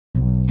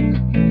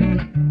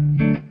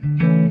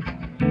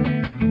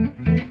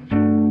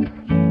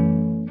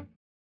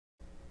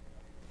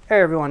Hey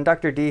everyone,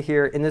 Dr. D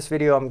here. In this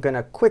video I'm going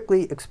to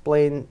quickly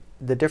explain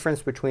the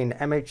difference between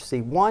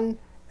MHC1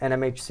 and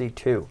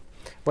MHC2.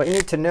 What you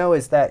need to know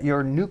is that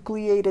your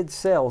nucleated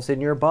cells in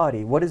your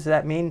body, what does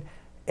that mean?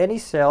 Any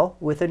cell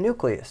with a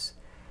nucleus.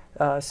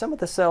 Some of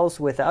the cells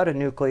without a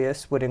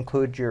nucleus would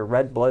include your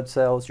red blood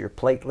cells, your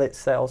platelet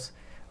cells.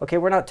 Okay,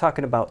 we're not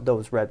talking about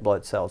those red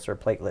blood cells or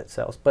platelet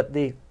cells, but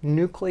the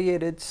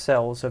nucleated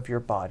cells of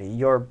your body,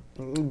 your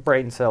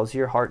brain cells,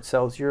 your heart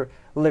cells, your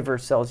liver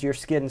cells, your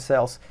skin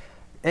cells.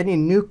 Any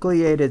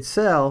nucleated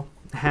cell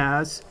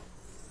has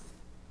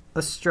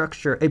a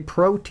structure, a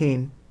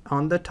protein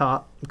on the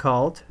top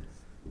called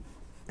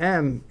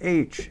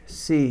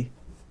MHC1,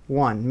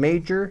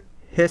 Major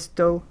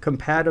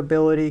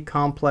Histocompatibility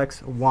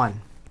Complex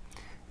 1.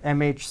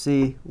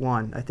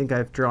 MHC1. I think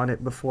I've drawn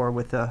it before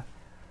with a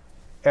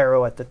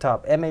arrow at the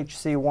top.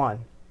 MHC1.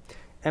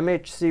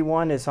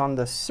 MHC1 is on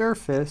the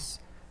surface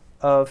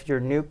of your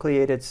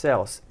nucleated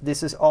cells.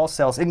 This is all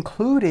cells,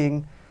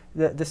 including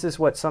this is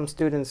what some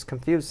students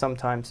confuse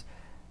sometimes.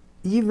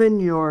 Even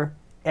your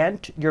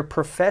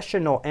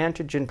professional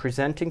antigen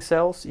presenting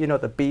cells, you know,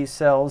 the B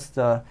cells,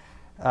 the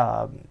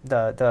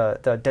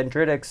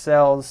dendritic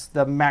cells,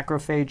 the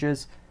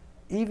macrophages,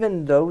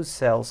 even those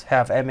cells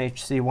have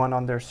MHC1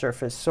 on their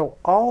surface. So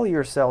all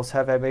your cells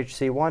have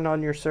MHC1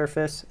 on your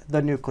surface.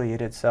 The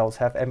nucleated cells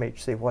have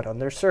MHC1 on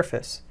their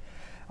surface.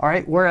 All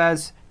right,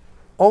 whereas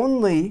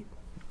only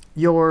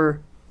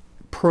your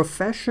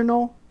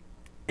professional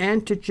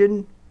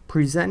antigen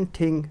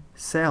presenting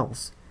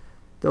cells,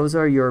 those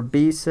are your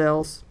B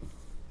cells,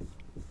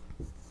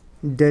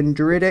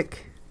 dendritic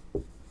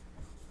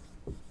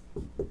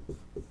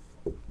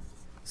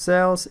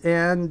cells,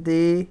 and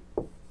the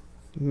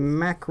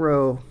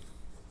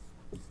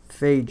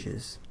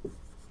macrophages.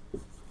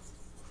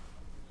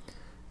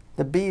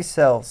 The B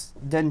cells,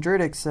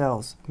 dendritic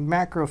cells,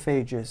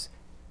 macrophages,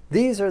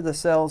 these are the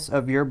cells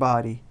of your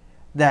body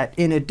that,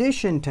 in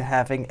addition to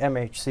having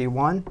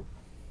MHC1,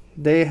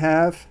 they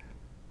have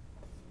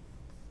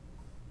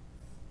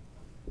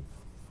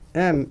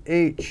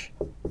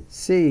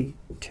MHC2.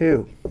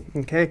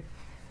 Okay?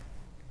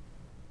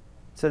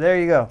 So there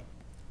you go.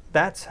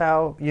 That's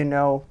how you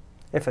know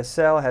if a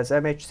cell has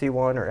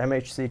MHC1 or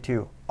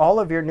MHC2. All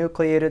of your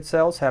nucleated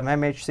cells have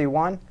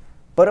MHC1,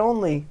 but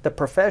only the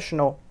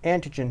professional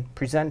antigen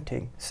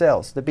presenting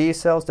cells, the B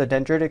cells, the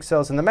dendritic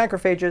cells, and the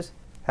macrophages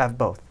have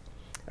both.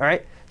 All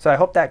right? So I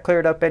hope that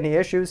cleared up any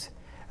issues,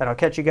 and I'll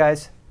catch you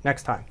guys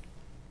next time.